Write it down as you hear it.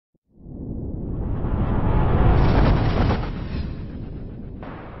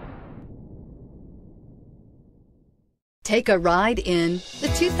Take a ride in the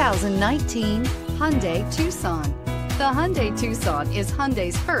 2019 Hyundai Tucson. The Hyundai Tucson is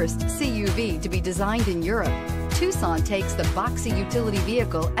Hyundai's first CUV to be designed in Europe. Tucson takes the boxy utility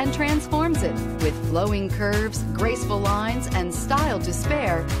vehicle and transforms it. With flowing curves, graceful lines, and style to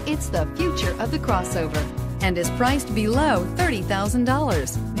spare, it's the future of the crossover and is priced below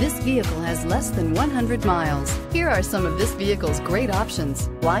 $30,000. This vehicle has less than 100 miles. Here are some of this vehicle's great options: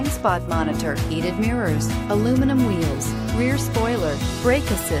 blind spot monitor, heated mirrors, aluminum wheels, rear spoiler, brake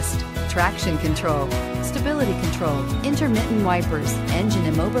assist, traction control, stability control, intermittent wipers, engine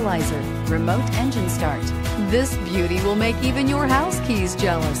immobilizer, remote engine start. This beauty will make even your house keys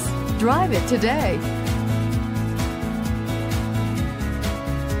jealous. Drive it today.